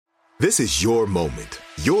This is your moment,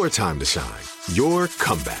 your time to shine, your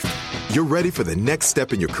comeback. You're ready for the next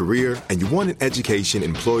step in your career, and you want an education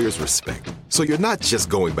employers respect. So you're not just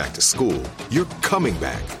going back to school, you're coming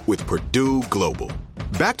back with Purdue Global.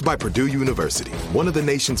 Backed by Purdue University, one of the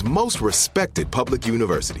nation's most respected public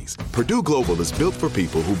universities, Purdue Global is built for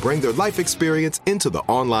people who bring their life experience into the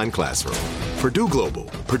online classroom. Purdue Global,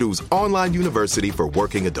 Purdue's online university for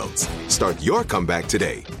working adults. Start your comeback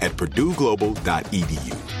today at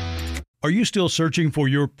purdueglobal.edu. Are you still searching for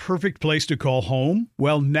your perfect place to call home?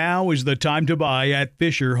 Well, now is the time to buy at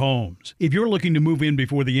Fisher Homes. If you're looking to move in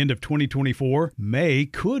before the end of 2024, May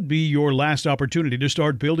could be your last opportunity to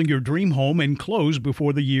start building your dream home and close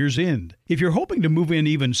before the year's end. If you're hoping to move in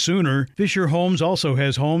even sooner, Fisher Homes also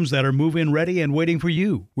has homes that are move-in ready and waiting for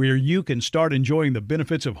you, where you can start enjoying the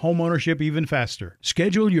benefits of homeownership even faster.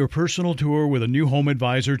 Schedule your personal tour with a new home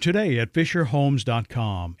advisor today at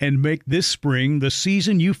FisherHomes.com and make this spring the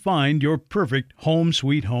season you find your perfect home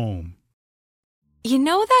sweet home. You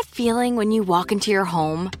know that feeling when you walk into your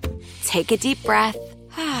home, take a deep breath,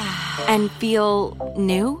 and feel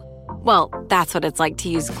new? Well, that's what it's like to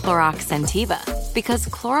use Clorox Scentiva. Because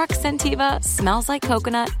Clorox Scentiva smells like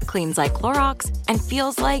coconut, cleans like Clorox, and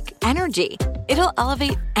feels like energy. It'll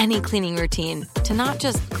elevate any cleaning routine to not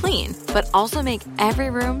just clean, but also make every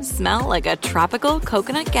room smell like a tropical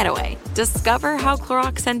coconut getaway. Discover how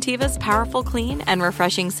Clorox Scentiva's powerful clean and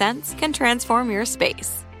refreshing scents can transform your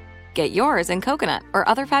space. Get yours in coconut or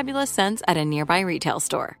other fabulous scents at a nearby retail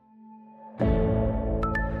store.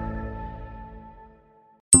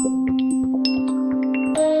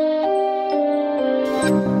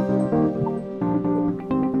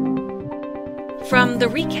 From The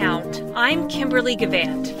Recount, I'm Kimberly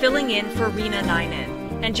Gavant, filling in for Rena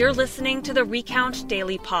Ninan, and you're listening to the Recount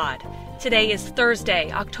Daily Pod. Today is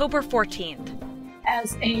Thursday, October 14th.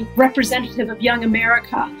 As a representative of young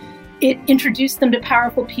America, it introduced them to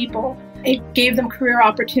powerful people. It gave them career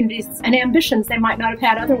opportunities and ambitions they might not have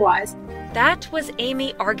had otherwise. That was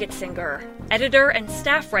Amy Argetsinger, editor and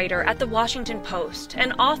staff writer at The Washington Post,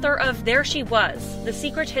 and author of There She Was, The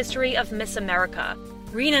Secret History of Miss America.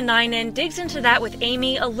 Rena Ninan digs into that with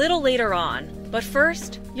Amy a little later on. But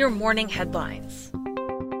first, your morning headlines.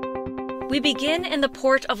 We begin in the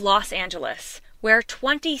port of Los Angeles, where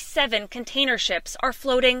 27 container ships are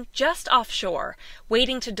floating just offshore,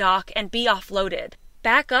 waiting to dock and be offloaded.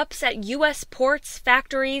 Backups at U.S. ports,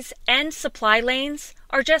 factories, and supply lanes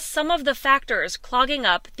are just some of the factors clogging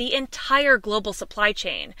up the entire global supply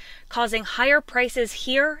chain, causing higher prices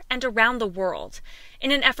here and around the world. In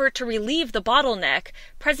an effort to relieve the bottleneck,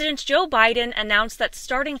 President Joe Biden announced that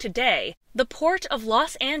starting today, the Port of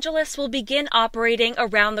Los Angeles will begin operating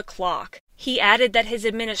around the clock. He added that his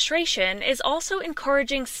administration is also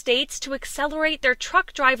encouraging states to accelerate their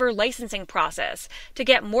truck driver licensing process to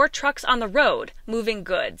get more trucks on the road moving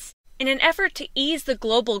goods. In an effort to ease the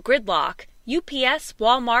global gridlock, UPS,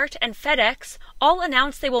 Walmart, and FedEx all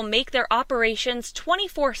announced they will make their operations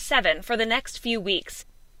 24/7 for the next few weeks.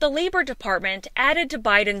 The Labor Department added to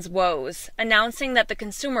Biden's woes, announcing that the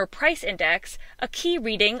Consumer Price Index, a key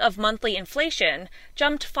reading of monthly inflation,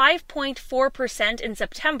 jumped 5.4% in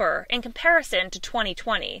September in comparison to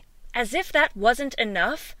 2020. As if that wasn't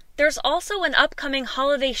enough, there's also an upcoming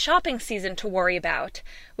holiday shopping season to worry about.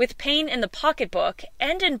 With pain in the pocketbook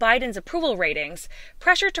and in Biden's approval ratings,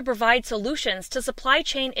 pressure to provide solutions to supply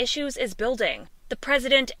chain issues is building. The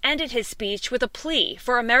president ended his speech with a plea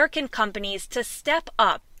for American companies to step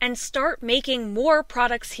up and start making more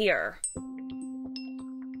products here.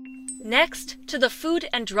 Next, to the Food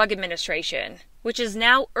and Drug Administration, which is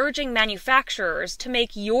now urging manufacturers to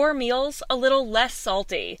make your meals a little less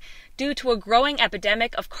salty. Due to a growing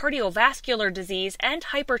epidemic of cardiovascular disease and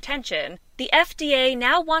hypertension, the FDA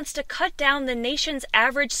now wants to cut down the nation's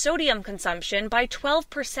average sodium consumption by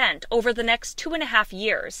 12% over the next 2.5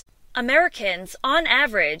 years. Americans, on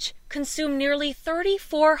average, consume nearly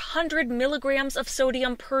 3,400 milligrams of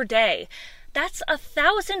sodium per day. That's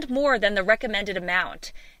 1,000 more than the recommended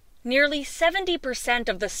amount. Nearly 70%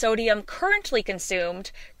 of the sodium currently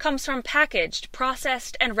consumed comes from packaged,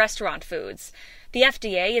 processed, and restaurant foods. The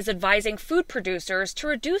FDA is advising food producers to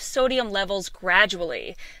reduce sodium levels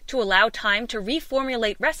gradually to allow time to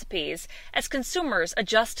reformulate recipes as consumers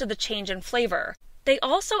adjust to the change in flavor. They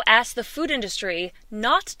also asked the food industry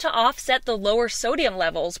not to offset the lower sodium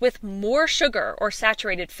levels with more sugar or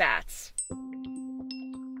saturated fats.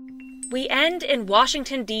 We end in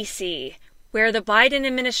Washington, D.C., where the Biden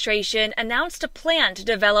administration announced a plan to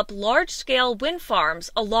develop large-scale wind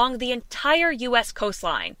farms along the entire U.S.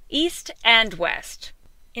 coastline, east and west.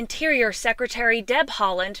 Interior Secretary Deb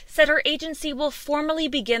Haaland said her agency will formally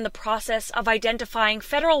begin the process of identifying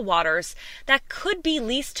federal waters that could be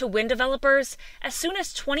leased to wind developers as soon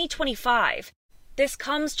as 2025. This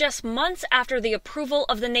comes just months after the approval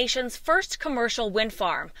of the nation's first commercial wind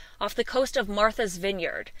farm off the coast of Martha's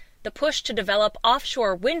Vineyard. The push to develop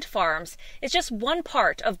offshore wind farms is just one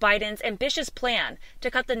part of Biden's ambitious plan to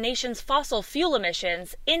cut the nation's fossil fuel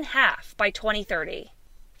emissions in half by 2030.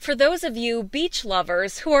 For those of you beach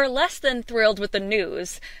lovers who are less than thrilled with the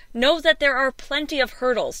news, know that there are plenty of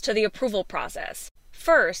hurdles to the approval process.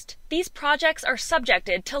 First, these projects are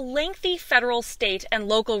subjected to lengthy federal, state, and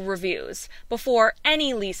local reviews before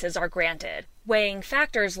any leases are granted, weighing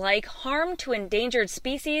factors like harm to endangered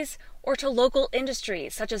species or to local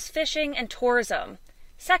industries such as fishing and tourism.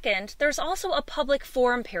 Second, there's also a public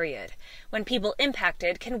forum period when people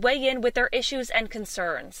impacted can weigh in with their issues and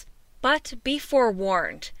concerns. But be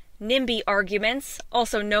forewarned, NIMBY arguments,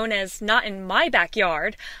 also known as not in my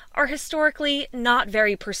backyard, are historically not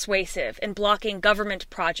very persuasive in blocking government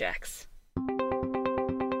projects.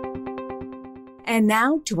 And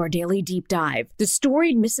now to our daily deep dive. The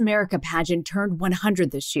storied Miss America pageant turned 100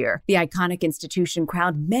 this year. The iconic institution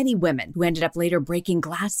crowned many women who ended up later breaking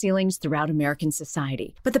glass ceilings throughout American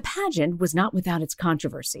society. But the pageant was not without its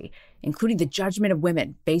controversy, including the judgment of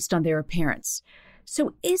women based on their appearance.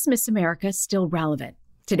 So is Miss America still relevant?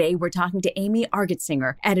 Today, we're talking to Amy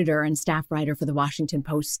Argetsinger, editor and staff writer for the Washington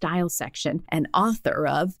Post Style section and author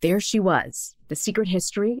of There She Was, The Secret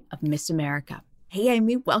History of Miss America. Hey,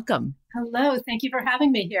 Amy, welcome. Hello. Thank you for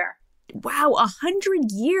having me here. Wow,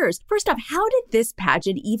 100 years. First off, how did this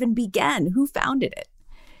pageant even begin? Who founded it?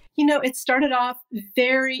 You know, it started off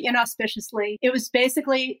very inauspiciously. It was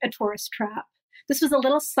basically a tourist trap. This was a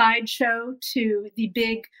little sideshow to the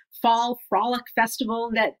big Fall Frolic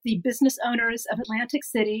Festival that the business owners of Atlantic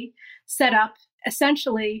City set up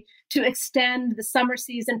essentially to extend the summer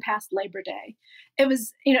season past Labor Day. It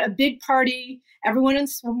was, a big party, everyone in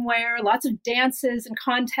swimwear, lots of dances and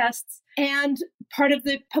contests, and part of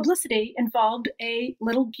the publicity involved a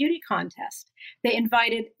little beauty contest. They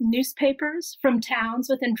invited newspapers from towns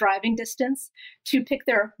within driving distance to pick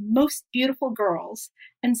their most beautiful girls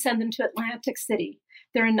and send them to Atlantic City.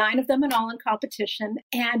 There are 9 of them in all in competition,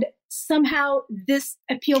 and somehow this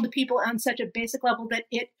appealed to people on such a basic level that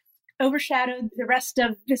it overshadowed the rest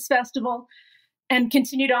of this festival and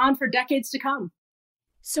continued on for decades to come.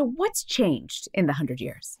 So what's changed in the 100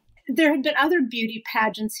 years? There had been other beauty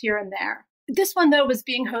pageants here and there. This one, though, was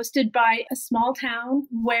being hosted by a small town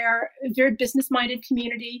where a very business-minded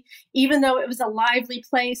community. Even though it was a lively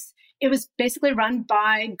place, it was basically run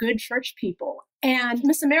by good church people. And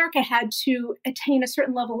Miss America had to attain a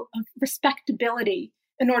certain level of respectability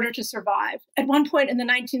in order to survive. At one point in the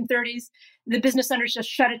 1930s, the business owners just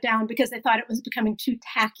shut it down because they thought it was becoming too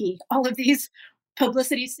tacky, all of these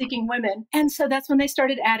publicity-seeking women. And so that's when they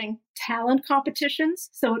started adding talent competitions,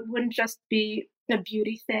 so it wouldn't just be a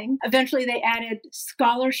beauty thing. Eventually, they added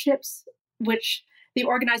scholarships, which the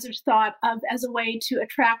organizers thought of as a way to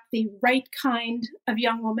attract the right kind of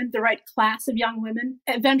young woman, the right class of young women.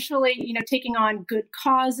 Eventually, taking on good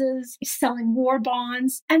causes, selling war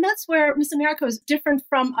bonds. And that's where Miss America was different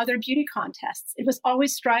from other beauty contests. It was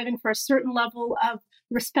always striving for a certain level of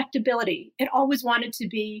respectability. It always wanted to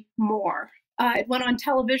be more. It went on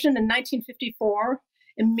television in 1954.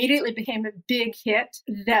 Immediately became a big hit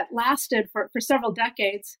that lasted for several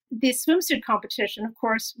decades. The swimsuit competition, of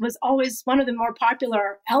course, was always one of the more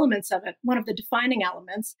popular elements of it, one of the defining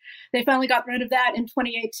elements. They finally got rid of that in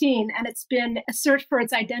 2018, and it's been a search for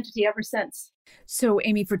its identity ever since. So,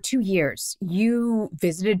 Amy, for 2 years, you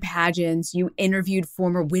visited pageants, you interviewed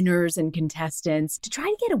former winners and contestants to try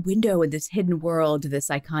to get a window in this hidden world, this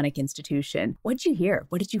iconic institution. What did you hear?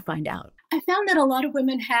 What did you find out? I found that a lot of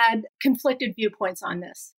women had conflicted viewpoints on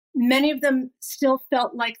this. Many of them still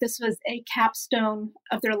felt like this was a capstone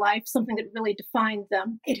of their life, something that really defined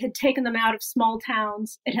them. It had taken them out of small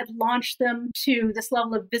towns. It had launched them to this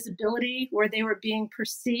level of visibility where they were being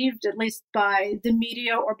perceived, at least by the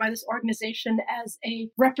media or by this organization, as a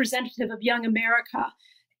representative of young America.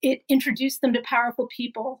 It introduced them to powerful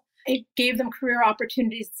people. It gave them career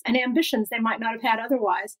opportunities and ambitions they might not have had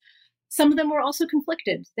otherwise. Some of them were also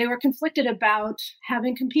conflicted. They were conflicted about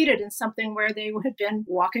having competed in something where they had been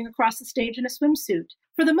walking across the stage in a swimsuit.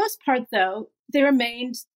 For the most part, though, they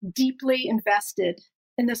remained deeply invested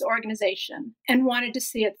in this organization and wanted to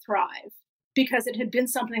see it thrive because it had been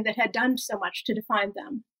something that had done so much to define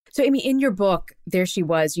them. So, Amy, in your book, There She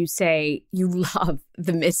Was, you say you love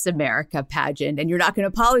the Miss America pageant and you're not going to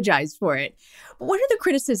apologize for it. But what are the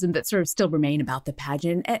criticisms that sort of still remain about the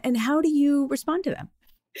pageant and how do you respond to them?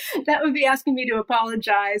 That would be asking me to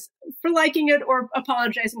apologize for liking it or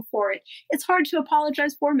apologizing for it. It's hard to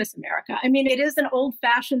apologize for Miss America. I mean, it is an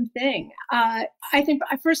old-fashioned thing. I think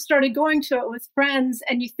I first started going to it with friends,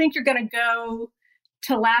 and you think you're going to go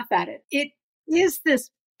to laugh at it. It is this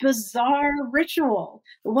bizarre ritual.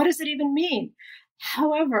 What does it even mean?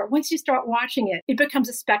 However, once you start watching it, it becomes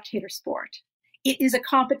a spectator sport. It is a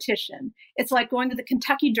competition. It's like going to the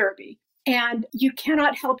Kentucky Derby. And you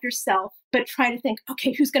cannot help yourself but try to think,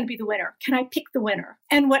 okay, who's going to be the winner? Can I pick the winner?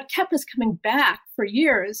 And what kept us coming back for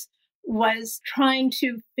years was trying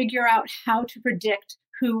to figure out how to predict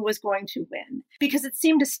who was going to win, because it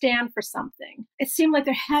seemed to stand for something. It seemed like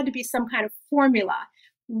there had to be some kind of formula.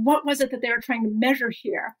 What was it that they were trying to measure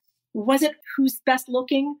here? Was it who's best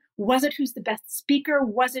looking? Was it who's the best speaker?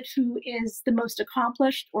 Was it who is the most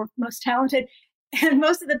accomplished or most talented? And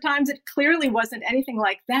most of the times it clearly wasn't anything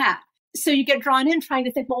like that. So you get drawn in trying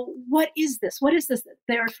to think, well, what is this? What is this that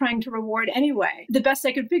they're trying to reward anyway? The best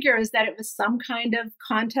I could figure is that it was some kind of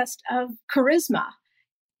contest of charisma.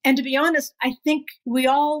 And to be honest, I think we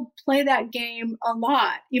all play that game a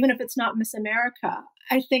lot, even if it's not Miss America.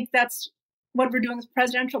 I think that's what we're doing with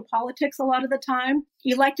presidential politics a lot of the time.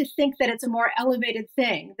 You like to think that it's a more elevated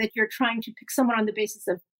thing, that you're trying to pick someone on the basis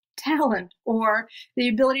of talent or the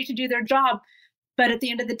ability to do their job. But at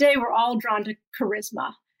the end of the day, we're all drawn to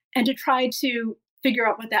charisma. And to try to figure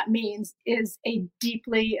out what that means is a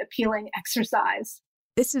deeply appealing exercise.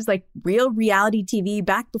 This is like real reality TV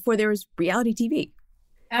back before there was reality TV.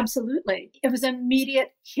 Absolutely. It was an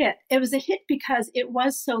immediate hit. It was a hit because it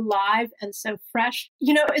was so live and so fresh.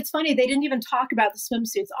 You know, it's funny, they didn't even talk about the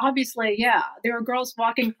swimsuits. Obviously, yeah, there were girls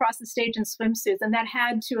walking across the stage in swimsuits, and that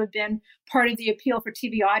had to have been part of the appeal for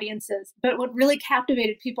TV audiences. But what really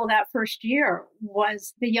captivated people that first year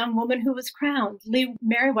was the young woman who was crowned, Lee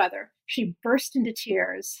Meriwether. She burst into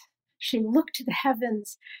tears. She looked to the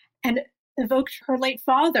heavens and evoked her late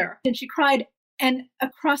father, and she cried. And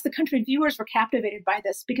across the country, viewers were captivated by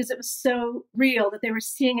this because it was so real that they were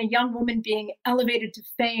seeing a young woman being elevated to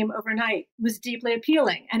fame overnight. It was deeply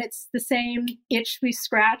appealing. And it's the same itch we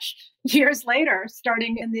scratched years later,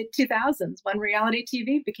 starting in the 2000s when reality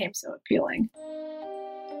TV became so appealing.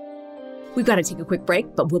 We've got to take a quick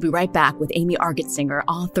break, but we'll be right back with Amy Argetsinger,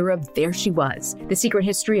 author of There She Was, The Secret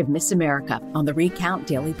History of Miss America, on the Recount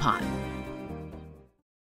Daily Pod.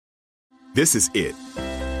 This is it.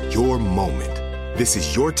 Your moment. This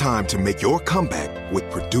is your time to make your comeback with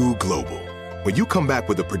Purdue Global. When you come back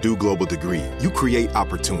with a Purdue Global degree, you create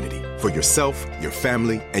opportunity for yourself, your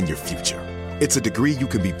family, and your future. It's a degree you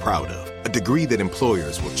can be proud of, a degree that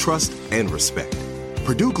employers will trust and respect.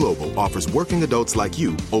 Purdue Global offers working adults like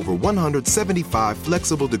you over 175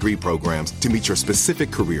 flexible degree programs to meet your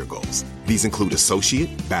specific career goals. These include associate,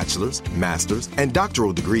 bachelor's, master's, and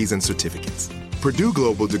doctoral degrees and certificates. Purdue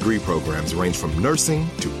Global degree programs range from nursing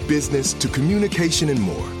to business to communication and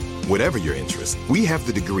more. Whatever your interest, we have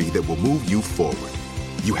the degree that will move you forward.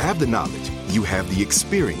 You have the knowledge, you have the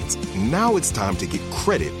experience. Now it's time to get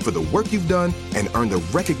credit for the work you've done and earn the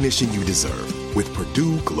recognition you deserve with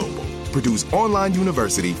Purdue Global, Purdue's online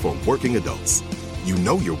university for working adults. You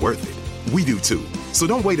know you're worth it. We do too. So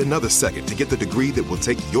don't wait another second to get the degree that will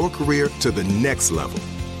take your career to the next level.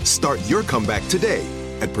 Start your comeback today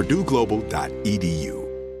at purdueglobal.edu.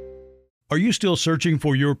 Are you still searching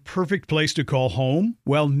for your perfect place to call home?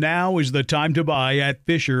 Well, now is the time to buy at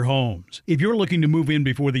Fisher Homes. If you're looking to move in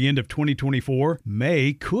before the end of 2024,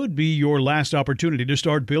 May could be your last opportunity to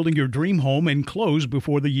start building your dream home and close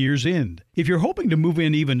before the year's end. If you're hoping to move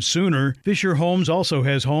in even sooner, Fisher Homes also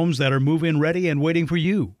has homes that are move-in ready and waiting for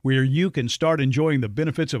you, where you can start enjoying the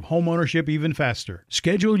benefits of homeownership even faster.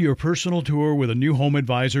 Schedule your personal tour with a new home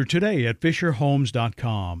advisor today at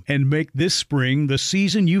FisherHomes.com and make this spring the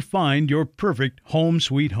season you find your perfect home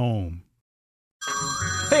sweet home.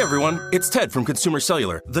 Hey everyone, it's Ted from Consumer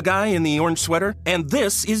Cellular, the guy in the orange sweater, and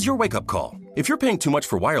this is your wake-up call. If you're paying too much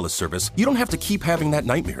for wireless service, you don't have to keep having that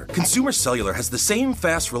nightmare. Consumer Cellular has the same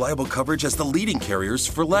fast, reliable coverage as the leading carriers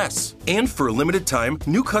for less. And for a limited time,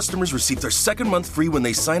 new customers receive their second month free when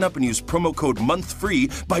they sign up and use promo code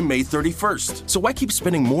MONTHFREE by May 31st. So why keep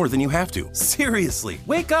spending more than you have to? Seriously,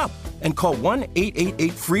 wake up and call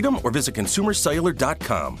 1-888-FREEDOM or visit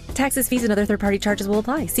ConsumerCellular.com. Taxes, fees, and other third-party charges will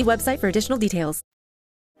apply. See website for additional details.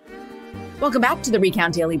 Welcome back to the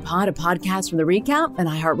Recount Daily Pod, a podcast from The Recount and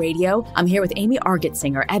iHeartRadio. I'm here with Amy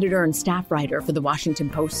Argetsinger, editor and staff writer for the Washington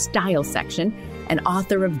Post Style section and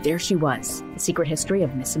author of There She Was, The Secret History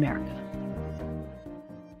of Miss America.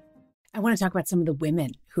 I want to talk about some of the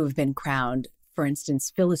women who have been crowned For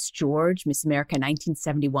instance, Phyllis George, Miss America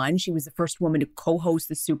 1971. She was the first woman to co-host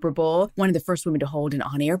the Super Bowl, one of the first women to hold an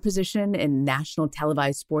on-air position in national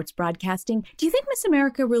televised sports broadcasting. Do you think Miss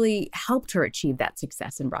America really helped her achieve that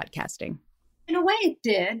success in broadcasting? In a way, it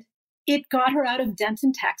did. It got her out of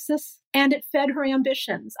Denton, Texas, and it fed her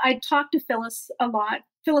ambitions. I talked to Phyllis a lot.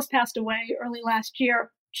 Phyllis passed away early last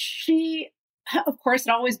year. She, of course,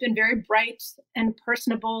 had always been very bright and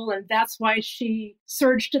personable, and that's why she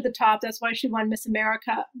surged to the top. That's why she won Miss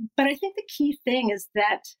America. But I think the key thing is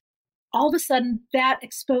that all of a sudden that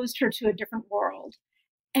exposed her to a different world,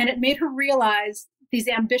 and it made her realize these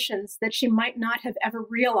ambitions that she might not have ever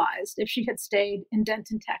realized if she had stayed in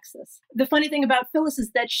Denton, Texas. The funny thing about Phyllis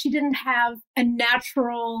is that she didn't have a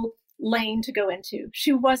natural lane to go into.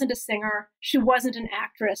 She wasn't a singer. She wasn't an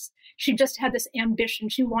actress. She just had this ambition.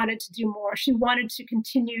 She wanted to do more. She wanted to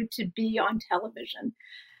continue to be on television.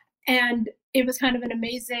 And it was kind of an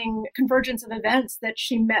amazing convergence of events that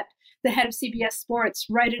she met the head of CBS Sports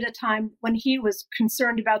right at a time when he was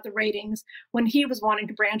concerned about the ratings, when he was wanting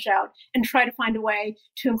to branch out and try to find a way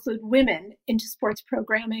to include women into sports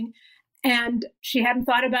programming. And she hadn't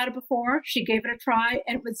thought about it before. She gave it a try,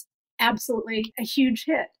 and it was absolutely a huge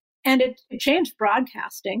hit. And it changed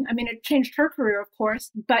broadcasting. I mean, it changed her career, of course,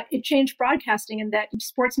 but it changed broadcasting in that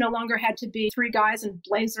sports no longer had to be three guys in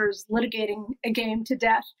blazers litigating a game to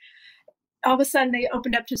death. All of a sudden, they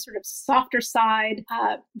opened up to sort of softer side,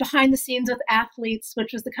 behind the scenes with athletes,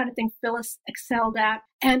 which was the kind of thing Phyllis excelled at.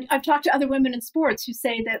 And I've talked to other women in sports who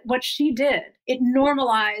say that what she did, it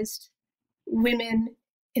normalized women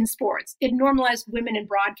in sports. It normalized women in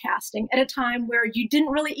broadcasting at a time where you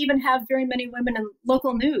didn't really even have very many women in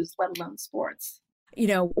local news, let alone sports. You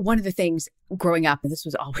know, one of the things growing up, and this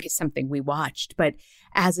was always something we watched, but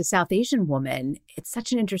as a South Asian woman, it's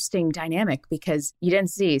such an interesting dynamic because you didn't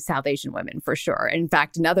see South Asian women for sure. In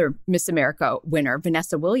fact, another Miss America winner,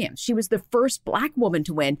 Vanessa Williams, she was the first Black woman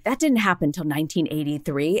to win. That didn't happen until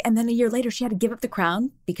 1983. And then a year later, she had to give up the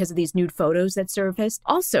crown because of these nude photos that surfaced.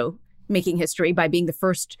 Also making history by being the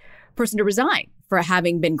first person to resign for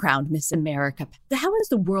having been crowned Miss America. How has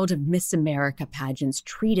the world of Miss America pageants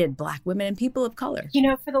treated Black women and people of color? You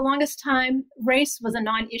know, for the longest time, race was a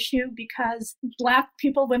non-issue because Black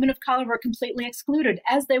people, women of color, were completely excluded,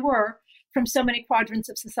 as they were from so many quadrants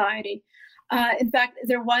of society. In fact,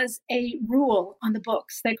 there was a rule on the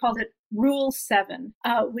books. They called it Rule 7,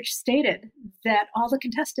 which stated that all the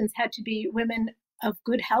contestants had to be women of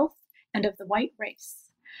good health and of the white race.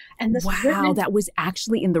 And this that was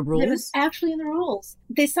actually in the rules? It was actually in the rules.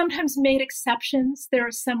 They sometimes made exceptions. There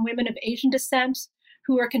are some women of Asian descent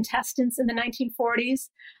who were contestants in the 1940s.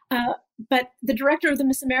 But the director of the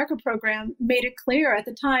Miss America program made it clear at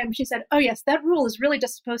the time. She said, oh, yes, that rule is really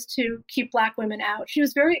just supposed to keep Black women out. She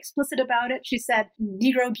was very explicit about it. She said,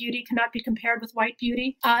 Negro beauty cannot be compared with white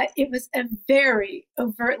beauty. It was a very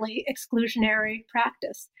overtly exclusionary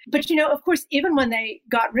practice. But, you know, of course, even when they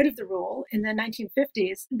got rid of the rule in the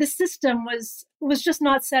 1950s, the system was just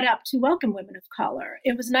not set up to welcome women of color.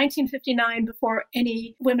 It was 1959 before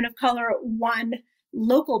any women of color won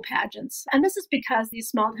local pageants. And this is because these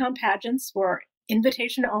small town pageants were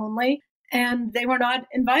invitation only, and they were not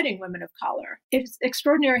inviting women of color. It's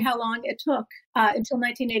extraordinary how long it took until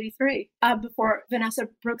 1983 before Vanessa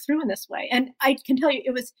broke through in this way. And I can tell you,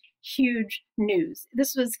 it was huge news.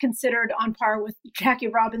 This was considered on par with Jackie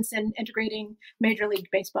Robinson integrating Major League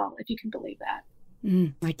Baseball, if you can believe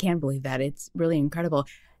that. I can believe that. It's really incredible.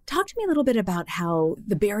 Talk to me a little bit about how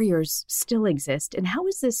the barriers still exist and how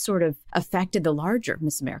has this sort of affected the larger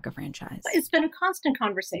Miss America franchise? It's been a constant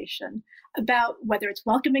conversation about whether it's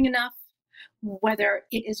welcoming enough, whether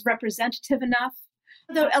it is representative enough.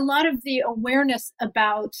 Though a lot of the awareness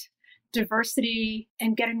about diversity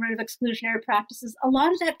and getting rid of exclusionary practices, a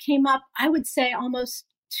lot of that came up, I would say, almost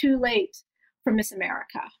too late for Miss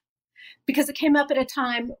America, because it came up at a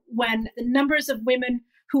time when the numbers of women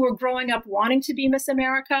who were growing up wanting to be Miss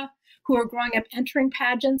America, who were growing up entering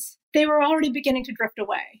pageants, they were already beginning to drift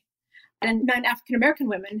away. And 9 African-American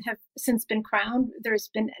women have since been crowned. There's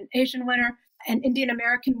been an Asian winner, an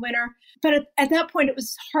Indian-American winner. But at that point, it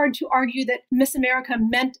was hard to argue that Miss America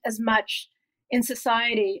meant as much in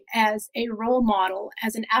society as a role model,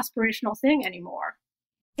 as an aspirational thing anymore.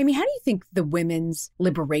 Amy, how do you think the women's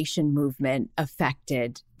liberation movement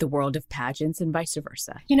affected the world of pageants and vice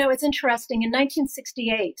versa? You know, it's interesting. In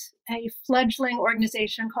 1968, a fledgling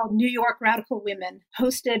organization called New York Radical Women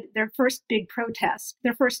hosted their first big protest,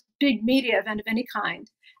 their first big media event of any kind,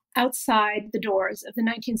 outside the doors of the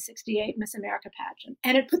 1968 Miss America pageant.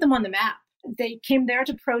 And it put them on the map. They came there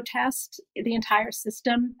to protest the entire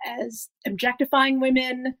system as objectifying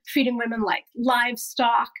women, treating women like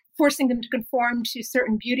livestock. forcing them to conform to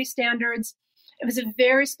certain beauty standards. It was a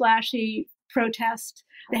very splashy protest.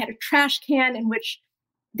 They had a trash can in which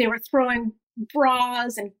they were throwing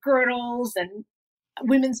bras and girdles and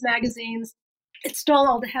women's magazines. It stole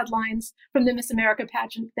all the headlines from the Miss America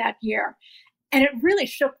pageant that year. And it really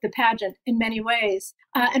shook the pageant in many ways.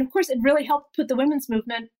 And of course, it really helped put the women's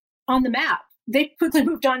movement on the map. They quickly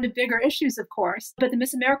moved on to bigger issues, of course, but the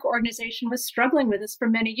Miss America organization was struggling with this for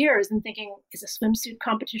many years and thinking, is a swimsuit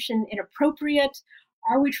competition inappropriate?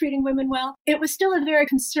 Are we treating women well? It was still a very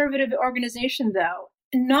conservative organization, though,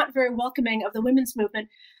 and not very welcoming of the women's movement.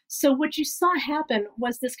 So what you saw happen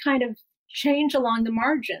was this kind of change along the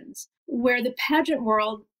margins, where the pageant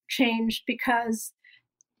world changed because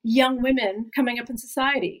young women coming up in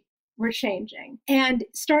society were changing. And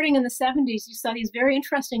starting in the 70s, you saw these very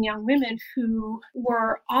interesting young women who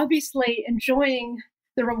were obviously enjoying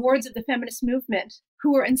the rewards of the feminist movement,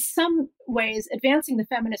 who were in some ways advancing the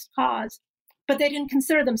feminist cause, but they didn't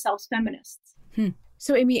consider themselves feminists.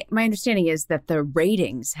 So, Amy, my understanding is that the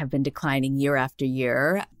ratings have been declining year after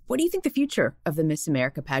year. What do you think the future of the Miss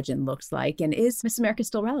America pageant looks like? And is Miss America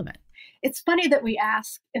still relevant? It's funny that we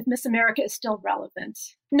ask if Miss America is still relevant.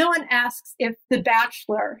 No one asks if The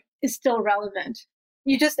Bachelor is still relevant.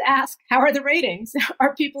 You just ask, how are the ratings?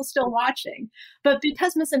 Are people still watching? But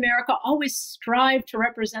because Miss America always strived to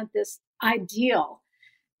represent this ideal,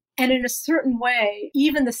 and in a certain way,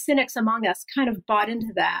 even the cynics among us kind of bought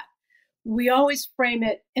into that, we always frame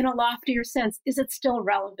it in a loftier sense. Is it still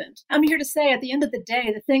relevant? I'm here to say at the end of the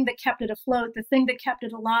day, the thing that kept it afloat, the thing that kept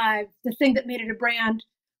it alive, the thing that made it a brand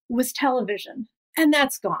was television. And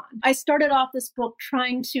that's gone. I started off this book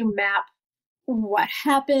trying to map what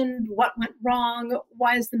happened, what went wrong,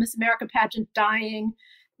 why is the Miss America pageant dying?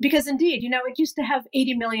 Because indeed, it used to have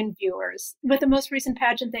 80 million viewers. With the most recent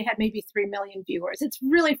pageant, they had maybe 3 million viewers. It's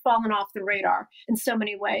really fallen off the radar in so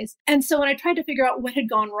many ways. And so when I tried to figure out what had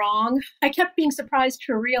gone wrong, I kept being surprised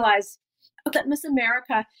to realize that Miss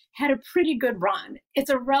America had a pretty good run. It's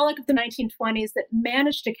a relic of the 1920s that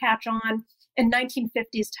managed to catch on in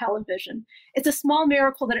 1950s television. It's a small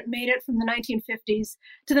miracle that it made it from the 1950s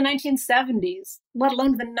to the 1970s, let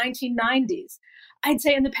alone the 1990s. I'd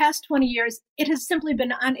say in the past 20 years, it has simply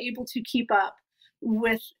been unable to keep up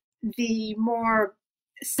with the more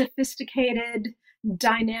sophisticated,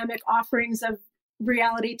 dynamic offerings of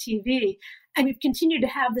reality TV. And we've continued to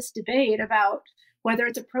have this debate about whether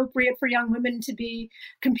it's appropriate for young women to be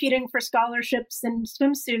competing for scholarships and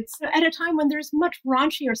swimsuits at a time when there's much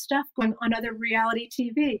raunchier stuff going on other reality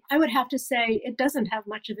TV. I would have to say it doesn't have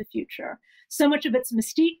much of a future. So much of its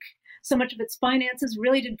mystique, so much of its finances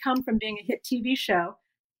really did come from being a hit TV show.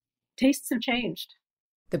 Tastes have changed.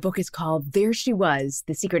 The book is called There She Was,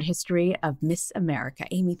 The Secret History of Miss America.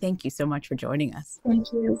 Amy, thank you so much for joining us.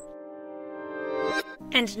 Thank you.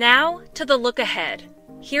 And now to the look ahead.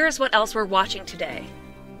 Here's what else we're watching today.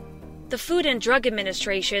 The Food and Drug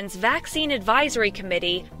Administration's Vaccine Advisory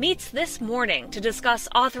Committee meets this morning to discuss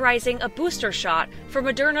authorizing a booster shot for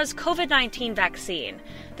Moderna's COVID-19 vaccine.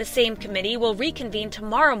 The same committee will reconvene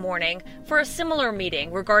tomorrow morning for a similar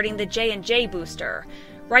meeting regarding the J&J booster.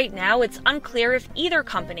 Right now, it's unclear if either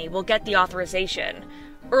company will get the authorization.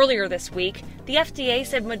 Earlier this week, the FDA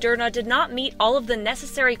said Moderna did not meet all of the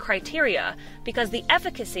necessary criteria because the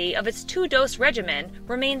efficacy of its 2-dose regimen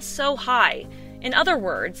remains so high. In other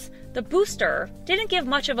words, the booster didn't give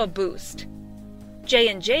much of a boost.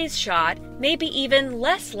 J&J's shot may be even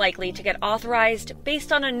less likely to get authorized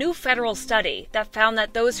based on a new federal study that found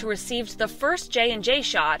that those who received the first J&J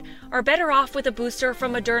shot are better off with a booster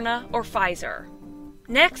from Moderna or Pfizer.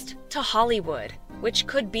 Next, to Hollywood, which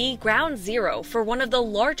could be ground zero for one of the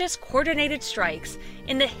largest coordinated strikes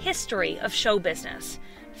in the history of show business.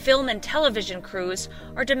 Film and television crews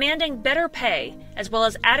are demanding better pay as well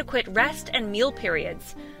as adequate rest and meal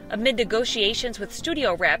periods. Amid negotiations with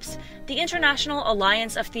studio reps, the International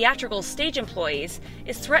Alliance of Theatrical Stage Employees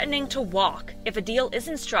is threatening to walk if a deal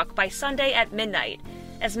isn't struck by Sunday at midnight.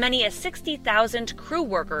 As many as 60,000 crew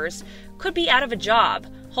workers could be out of a job,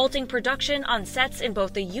 halting production on sets in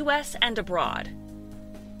both the U.S. and abroad.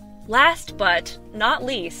 Last but not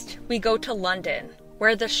least, we go to London,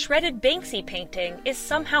 where the shredded Banksy painting is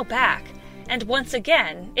somehow back, and once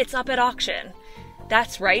again, it's up at auction.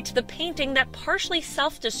 That's right, the painting that partially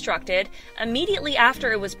self-destructed immediately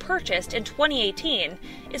after it was purchased in 2018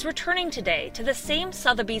 is returning today to the same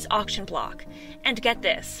Sotheby's auction block. And get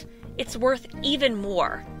this, it's worth even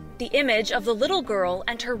more. The image of the little girl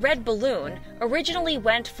and her red balloon originally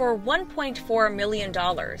went for $1.4 million.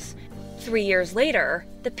 3 years later,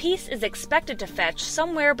 the piece is expected to fetch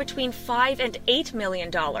somewhere between $5 and $8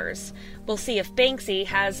 million. We'll see if Banksy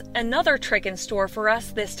has another trick in store for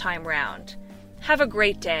us this time round. Have a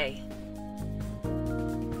great day.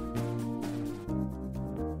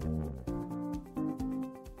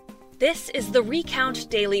 This is the Recount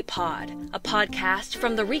Daily Pod, a podcast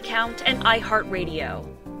from The Recount and iHeartRadio.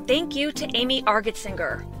 Thank you to Amy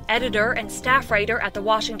Argetsinger, editor and staff writer at The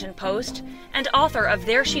Washington Post and author of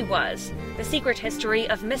There She Was, The Secret History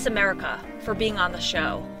of Miss America, for being on the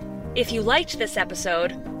show. If you liked this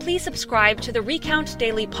episode, please subscribe to the Recount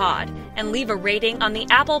Daily Pod and leave a rating on the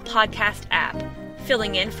Apple Podcast app.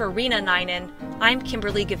 Filling in for Rena Ninen, I'm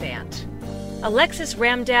Kimberly Gavant. Alexis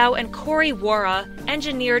Ramdow and Corey Wara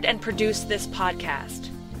engineered and produced this podcast.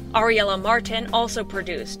 Ariella Martin also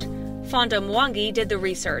produced. Fonda Mwangi did the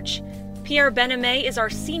research. Pierre Bename is our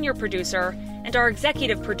senior producer, and our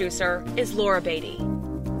executive producer is Laura Beatty.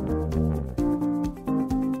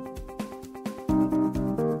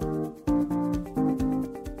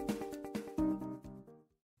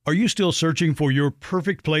 Are you still searching for your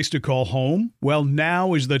perfect place to call home? Well,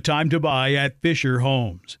 now is the time to buy at Fisher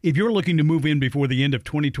Homes. If you're looking to move in before the end of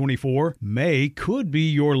 2024, May could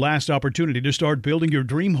be your last opportunity to start building your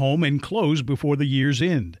dream home and close before the year's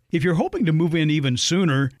end. If you're hoping to move in even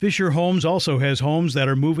sooner, Fisher Homes also has homes that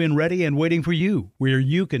are move-in ready and waiting for you, where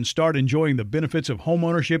you can start enjoying the benefits of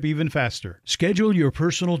homeownership even faster. Schedule your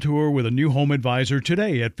personal tour with a new home advisor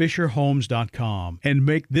today at FisherHomes.com and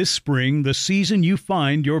make this spring the season you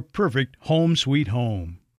find your perfect home sweet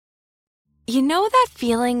home. You know that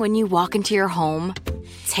feeling when you walk into your home,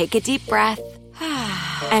 take a deep breath,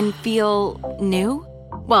 and feel new?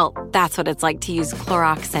 Well, that's what it's like to use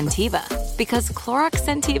Clorox Scentiva. Because Clorox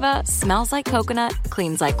Scentiva smells like coconut,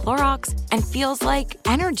 cleans like Clorox, and feels like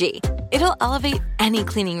energy. It'll elevate any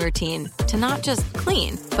cleaning routine to not just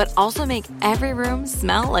clean, but also make every room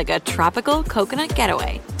smell like a tropical coconut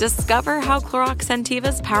getaway. Discover how Clorox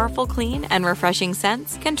Scentiva's powerful clean and refreshing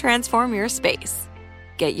scents can transform your space.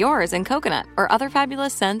 Get yours in coconut or other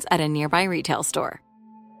fabulous scents at a nearby retail store.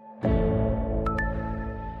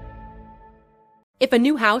 If a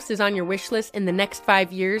new house is on your wish list in the next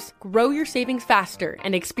 5 years, grow your savings faster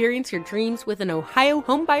and experience your dreams with an Ohio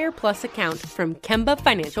Homebuyer Plus account from Kemba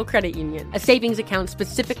Financial Credit Union. A savings account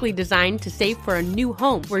specifically designed to save for a new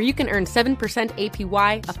home, where you can earn 7%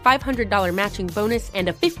 APY, a $500 matching bonus, and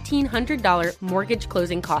a $1,500 mortgage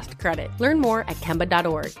closing cost credit. Learn more at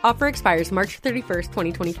Kemba.org. Offer expires March 31st,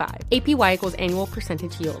 2025. APY equals annual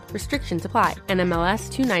percentage yield. Restrictions apply.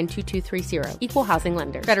 NMLS 292230. Equal housing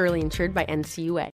lender. Federally insured by NCUA.